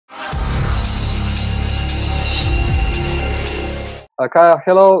Kaja,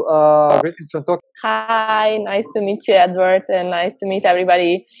 hello. Greetings from Tokyo. Hi, nice to meet you, Edward, and nice to meet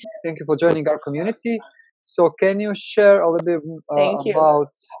everybody. Thank you for joining our community. So, can you share a little bit Thank you. about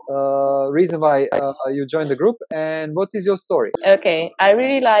reason why you joined the group and what is your story? Okay, I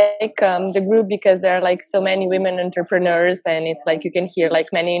really like the group because there are like so many women entrepreneurs, and it's like you can hear like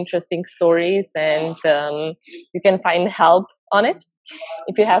many interesting stories, and you can find help on it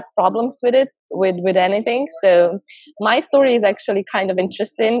if you have problems with it, with anything. So my story is actually kind of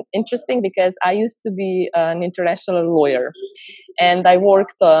interesting because I used to be an international lawyer, and I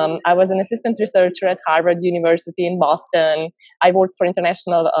worked. I was an assistant researcher at Harvard University in Boston. I worked for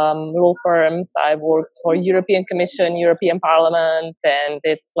international law firms. I worked for European Commission, European Parliament, and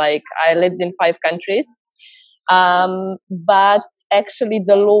it's like I lived in 5 countries. But actually,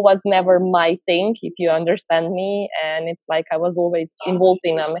 the law was never my thing, if you understand me. And it's like I was always involved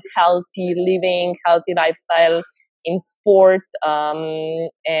in healthy living, healthy lifestyle, in sport,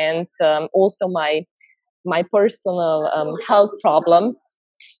 and also my personal health problems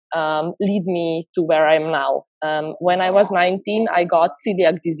lead me to where I am now. When I was 19, I got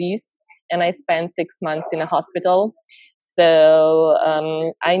celiac disease, and I spent 6 months in a hospital. So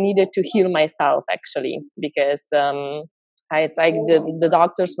I needed to heal myself actually, because it's like the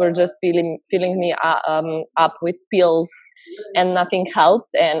doctors were just filling me up with pills, and nothing helped.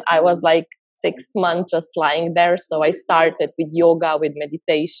 And I was like 6 months just lying there. So I started with yoga, with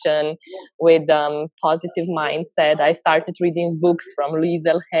meditation, with positive mindset. I started reading books from Louise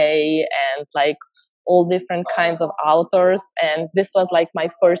Hay and like all different kinds of authors. And this was like my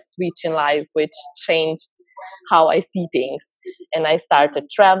first switch in life, which changed how I see things. And I started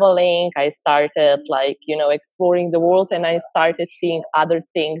traveling. I started like, exploring the world, and I started seeing other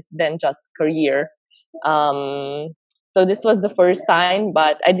things than just career. So this was the first time,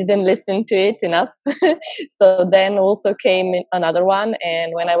 but I didn't listen to it enough. So then also came another one.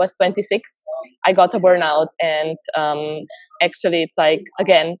 And when I was 26, I got a burnout. And actually, it's like,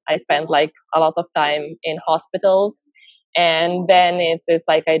 again, I spent like a lot of time in hospitals. And then it's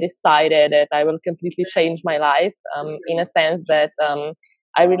like I decided that I will completely change my life, in a sense that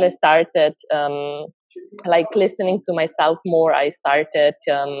I really started like listening to myself more. I started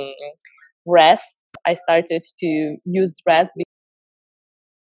rest. I started to use rest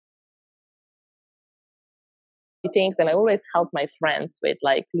things, and I always help my friends with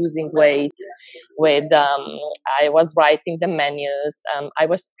like losing weight. With I was writing the menus. I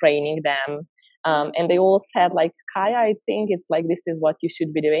was training them. And they all said like, Kaya, I think it's like this is what you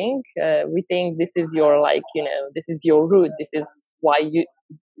should be doing. We think this is your like this is your route. This is what you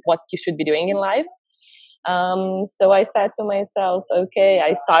should be doing in life. So I said to myself, okay,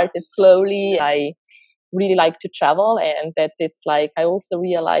 I started slowly. I really like to travel, and that it's like I also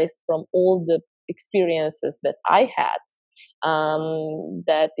realized from all the experiences that I had,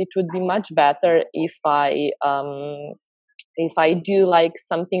 that it would be much better if I do like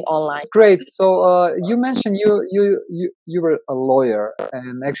something online. Great. So you mentioned you were a lawyer,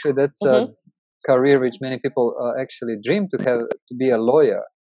 and actually that's a career which many people actually dream to have, to be a lawyer.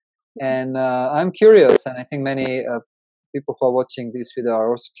 And I'm curious, and I think many people who are watching this video are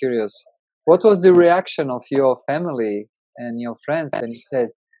also curious. What was the reaction of your family and your friends when you said,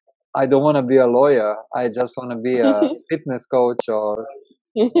 I don't want to be a lawyer, I just want to be a fitness coach, or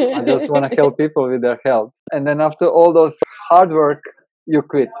I just want to help people with their health? And then after all those hard work, you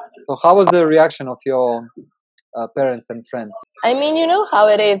quit. So how was the reaction of your parents and friends? I mean, you know how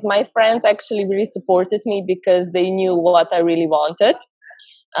it is. My friends actually really supported me because they knew what I really wanted.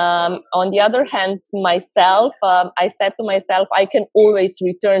 On the other hand, myself, I said to myself, I can always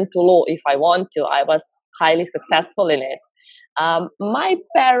return to law if I want to. I was highly successful in it. My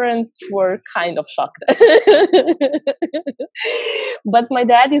parents were kind of shocked. But my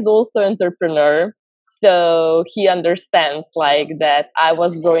dad is also an entrepreneur. So he understands like that I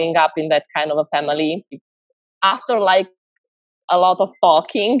was growing up in that kind of a family. After like a lot of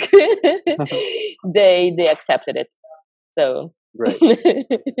talking, they accepted it. So Great.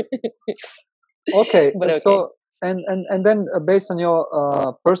 Okay. But okay. So and then based on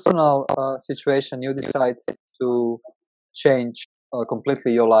your personal situation, you decide to change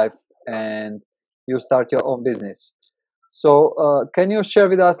completely your life, and you start your own business. So can you share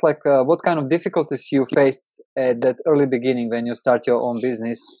with us like what kind of difficulties you faced at that early beginning when you start your own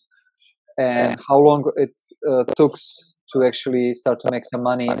business, and how long it took to actually start to make some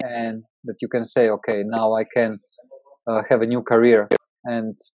money, and that you can say, okay, now I can have a new career?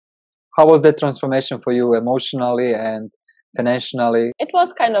 And how was that transformation for you emotionally, and financially? It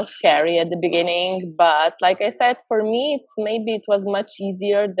was kind of scary at the beginning, but like I said, for me, it was much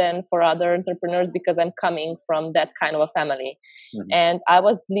easier than for other entrepreneurs because I'm coming from that kind of a family. Mm-hmm. And I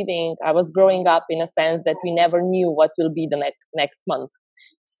was growing up in a sense that we never knew what will be the next month.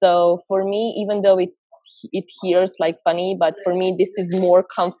 So for me, even though it hears like funny, but for me, this is more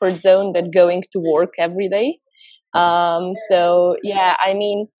comfort zone than going to work every day. So yeah, I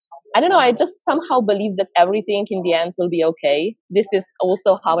mean, I don't know. I just somehow believe that everything in the end will be okay. This is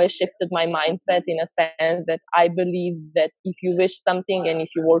also how I shifted my mindset in a sense that I believe that if you wish something and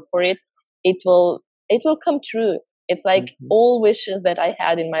if you work for it, it will come true. It's like Mm-hmm. all wishes that I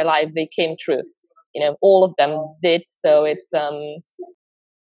had in my life, they came true. You know, all of them did. So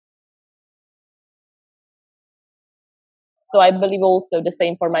so I believe also the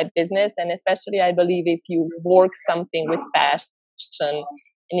same for my business, and especially I believe if you work something with passion,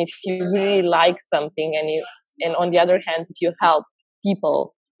 and if you really like something, and on the other hand, if you help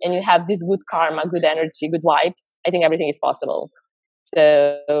people and you have this good karma, good energy, good vibes, I think everything is possible.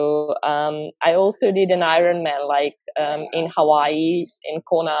 So I also did an Ironman in Hawaii in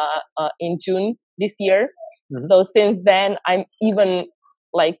Kona in June this year. Mm-hmm. So since then, I'm even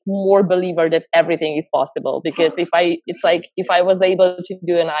like more believer that everything is possible, because if I was able to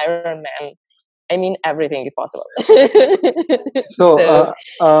do an Ironman, I mean everything is possible. So,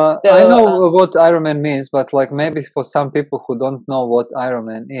 so I know what Ironman means, but like maybe for some people who don't know what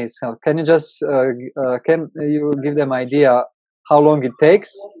Ironman is, can you just can you give them idea how long it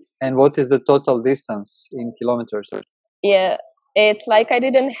takes and what is the total distance in kilometers? yeah, it's like I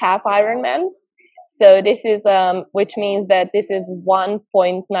didn't have Ironman. So this is which means that this is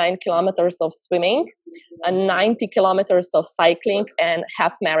 1.9 kilometers of swimming, 90 kilometers of cycling, and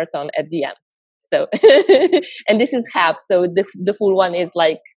half marathon at the end. So and this is half. So the full one is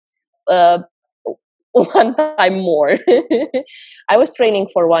like uh, one time more. I was training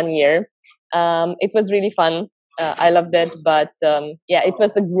for 1 year. It was really fun. I loved it, but yeah, it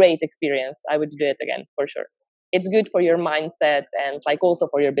was a great experience. I would do it again for sure. It's good for your mindset and like also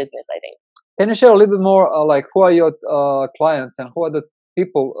for your business, I think. Can you share a little bit more, like who are your clients and who are the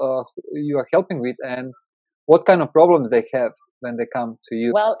people you are helping with, and what kind of problems they have when they come to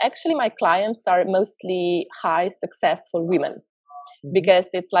you? Well, actually, my clients are mostly high successful women, because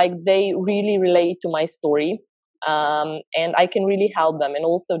it's like they really relate to my story, and I can really help them. And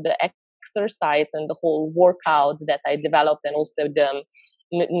also the exercise and the whole workout that I developed, and also the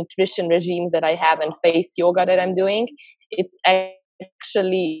nutrition regimes that I have and face yoga that I'm doing, it's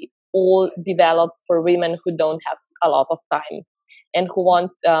actually all developed for women who don't have a lot of time and who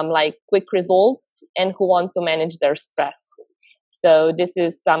want like quick results and who want to manage their stress. So this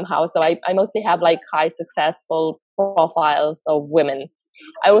is somehow, so I mostly have like high successful profiles of women.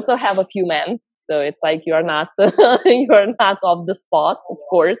 I also have a few men, so it's like you are not you are not off the spot, of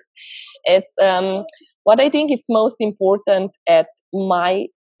course. It's what I think it's most important at my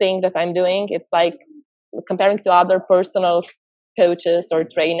thing that I'm doing. It's like comparing to other personal coaches or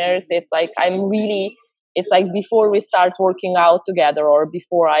trainers, it's like it's like before we start working out together, or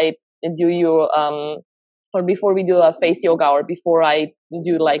before I do you or before we do a face yoga, or before I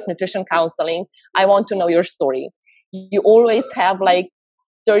do like nutrition counseling, I want to know your story. You always have like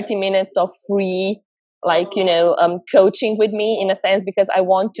 30 minutes of free, like, coaching with me in a sense, because I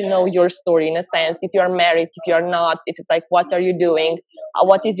want to know your story in a sense. If you're married, if you're not, if it's like, what are you doing?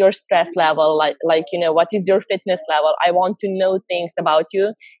 What is your stress level? What is your fitness level? I want to know things about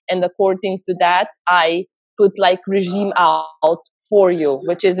you. And according to that, I put like regime out for you,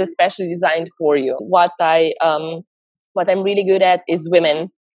 which is especially designed for you. What I'm really good at is women,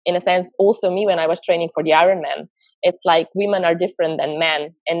 in a sense. Also me, when I was training for the Ironman, it's like women are different than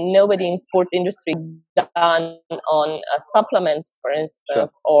men, and nobody in sport industry done on supplements, for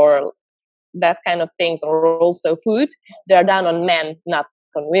instance, or that kind of things, or also food. They're done on men, not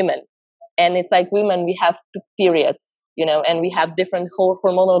on women. And it's like women, we have periods, and we have different whole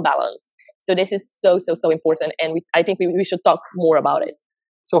hormonal balance. So this is so important, and I think we should talk more about it.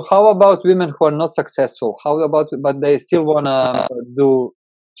 So how about women who are not successful? How about, but they still wanna do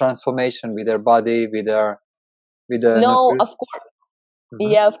transformation with their body, with their No, of course.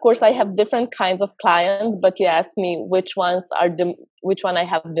 Mm-hmm. Yeah, of course, I have different kinds of clients, but you asked me which one I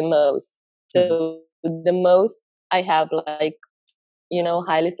have the most. So the most I have, like,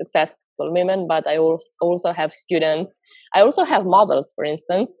 highly successful women, but I also have students. I also have models, for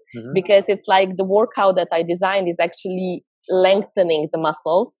instance, because it's like the workout that I designed is actually lengthening the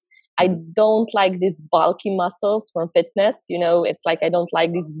muscles. I don't like these bulky muscles from fitness. It's like I don't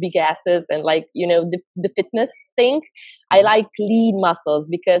like these big asses and like, the fitness thing. I like lean muscles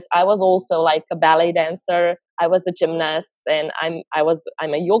because I was also like a ballet dancer. I was a gymnast, and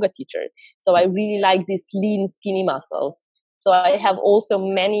I'm a yoga teacher. So I really like these lean, skinny muscles. So I have also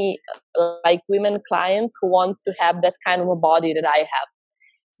many like women clients who want to have that kind of a body that I have.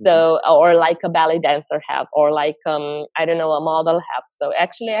 So, or like a ballet dancer have, or like I don't know, a model have. So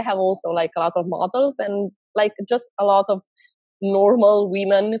actually, I have also like a lot of models and like just a lot of normal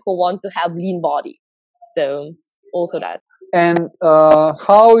women who want to have lean body. So also that. And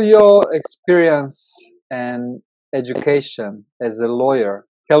how your experience and education as a lawyer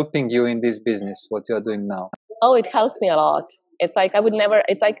helping you in this business, what you are doing now? Oh, it helps me a lot. It's like I would never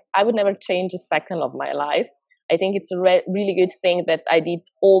change a second of my life. I think it's a really good thing that I did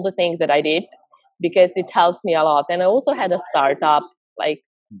all the things that I did, because it helps me a lot. And I also had a startup like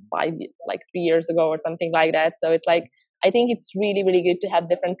 3 years ago or something like that. So it's like, I think it's really, really good to have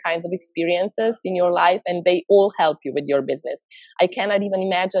different kinds of experiences in your life, and they all help you with your business. I cannot even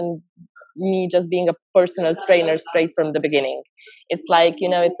imagine me just being a personal trainer straight from the beginning. It's like,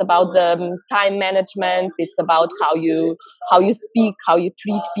 it's about the time management. It's about how you speak, how you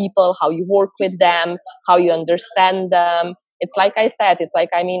treat people, how you work with them, how you understand them. It's like I said, it's like,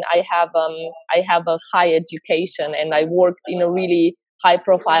 I mean, I have a high education, and I worked in a really high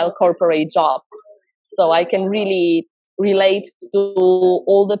profile corporate jobs. So I can really relate to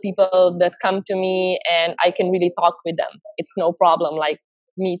all the people that come to me, and I can really talk with them. It's no problem like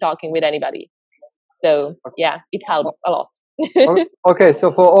me talking with anybody. So yeah, it helps a lot. Okay,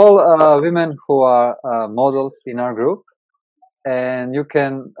 so for all women who are models in our group, and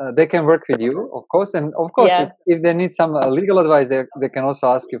they can work with you, of course, and of course, Yeah. if they need some legal advice, they can also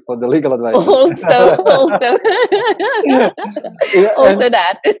ask you for the legal advice. Also Yeah, also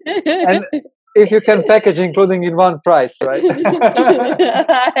that. And if you can package including in one price, right?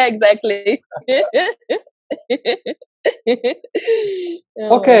 Exactly.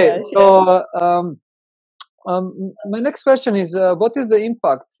 Oh Okay, gosh, so my next question is, what is the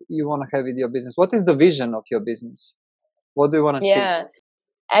impact you want to have with your business? What is the vision of your business? What do you want to achieve? yeah.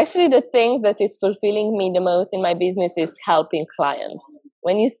 Actually, the things that is fulfilling me the most in my business is helping clients.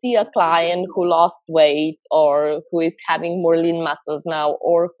 When you see a client who lost weight, or who is having more lean muscles now,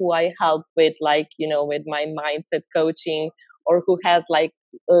 or who I help with, like, with my mindset coaching, or who has like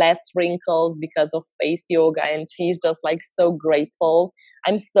less wrinkles because of face yoga, and she's just like so grateful.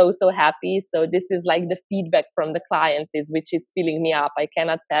 I'm so, so happy. So this is like the feedback from the clients which is filling me up. I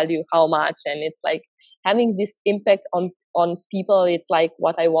cannot tell you how much. And it's like having this impact on people. It's like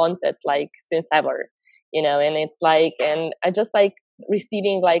what I wanted like since ever, and it's like, and I just like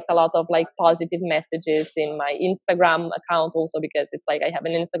receiving like a lot of like positive messages in my Instagram account also, because it's like I have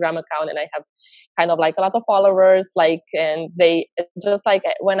an Instagram account, and I have kind of like a lot of followers, like, and they just like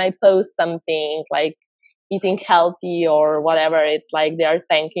when I post something like eating healthy or whatever, it's like they are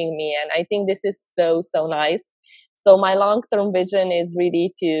thanking me. And I think this is so, so nice. So my long-term vision is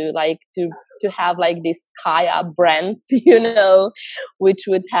really to have like this Kaja brand, which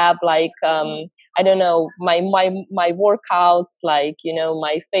would have like I don't know, my workouts, like,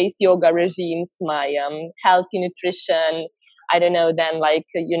 my face yoga regimes, my healthy nutrition. I don't know, then like,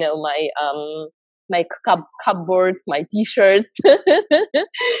 my cupboards, my t-shirts.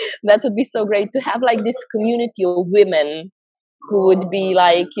 That would be so great to have like this community of women who would be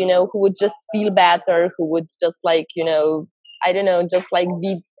like, who would just feel better, who would just like, I don't know, just like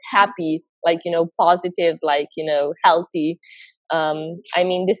be happy, like, positive, like, healthy. I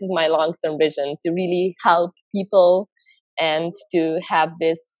mean, this is my long-term vision, to really help people and to have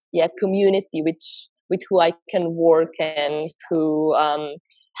this community with who I can work, and who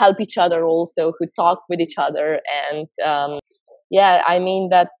help each other also, who talk with each other. And I mean,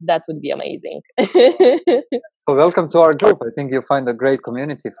 that would be amazing. So welcome to our group. I think you'll find a great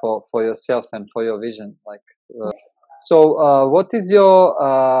community for yourself and for your vision. Like, so what is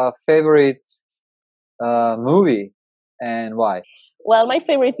your favorite movie, and why? Well, my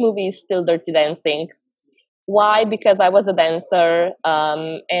favorite movie is still Dirty Dancing. Why? Because I was a dancer,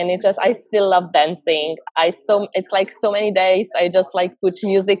 and I still love dancing. It's like so many days I just like put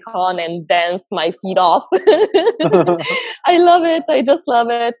music on and dance my feet off. I love it. I just love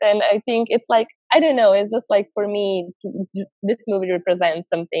it, and I think it's like, I don't know. It's just like, for me, this movie represents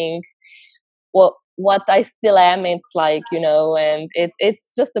something. What I still am. It's like, and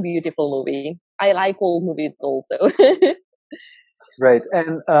it's just a beautiful movie. I like old movies also. Great.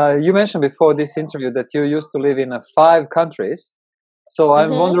 And you mentioned before this interview that you used to live in 5 countries. So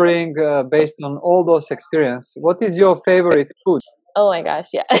I'm wondering, based on all those experience, what is your favorite food? Oh my gosh,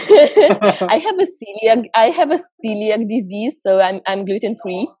 yeah. I have a celiac disease, so I'm gluten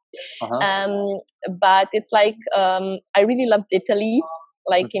free. Uh-huh. But it's like, I really loved Italy.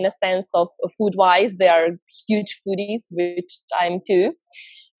 like in a sense of food wise. They are huge foodies, which I'm too.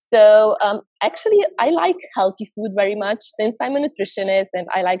 So actually, I like healthy food very much since I'm a nutritionist and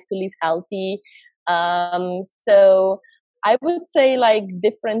I like to live healthy. So I would say like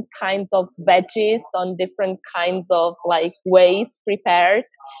different kinds of veggies on different kinds of like ways prepared.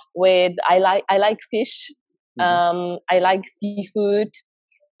 With I like fish. I like seafood.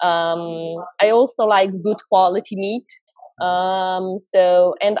 I also like good quality meat.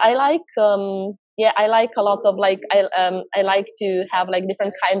 So and I like yeah, I like a lot of like I like to have like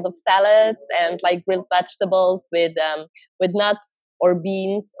different kinds of salads and like grilled vegetables with nuts or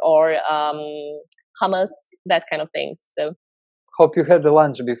beans or hummus, that kind of things. So Hope you had the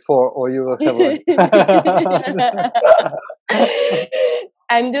lunch before, or you will have lunch.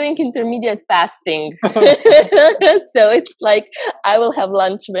 I'm doing intermediate fasting. So it's like I will have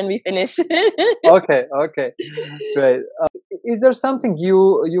lunch when we finish. Okay, okay, great. Is there something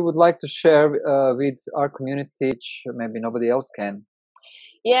you would like to share with our community, which maybe nobody else can?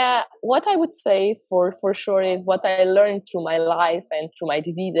 Yeah, what I would say for sure is what I learned through my life and through my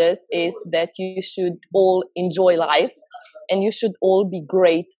diseases is that you should all enjoy life and you should all be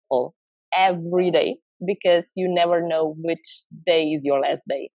grateful every day, because you never know which day is your last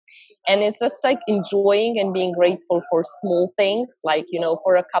day. And it's just like enjoying and being grateful for small things, like, you know,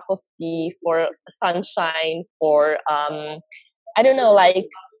 for a cup of tea, for sunshine, for I don't know, like,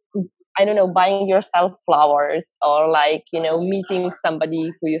 I don't know, buying yourself flowers, or like, you know, meeting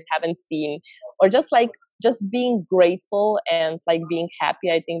somebody who you haven't seen, or just like just being grateful and like being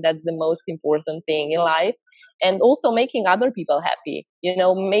happy. I think that's the most important thing in life. And also making other people happy. You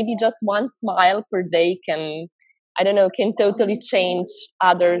know, maybe just one smile per day can, I don't know, can totally change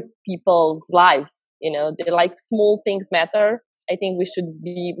other people's lives. You know, they're like small things matter. I think we should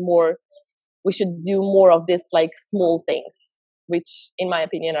do more of this, like small things, which in my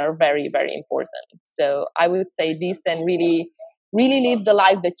opinion are very, very important. So I would say this, and really, really live the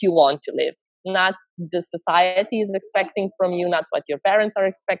life that you want to live, not the society is expecting from you, not what your parents are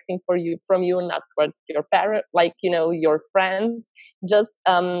expecting from you, not what your parent, like, you know, your friends, just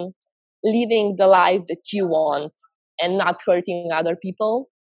living the life that you want and not hurting other people.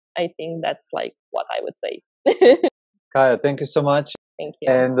 I think that's like what I would say. Kaya, thank you so much. Thank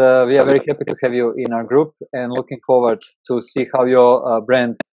you. And we are very happy to have you in our group, and looking forward to see how your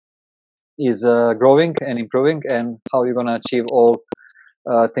brand is growing and improving, and how you're going to achieve all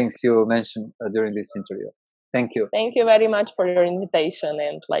things you mentioned during this interview. Thank you. Thank you very much for your invitation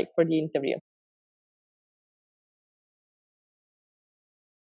and like for the interview.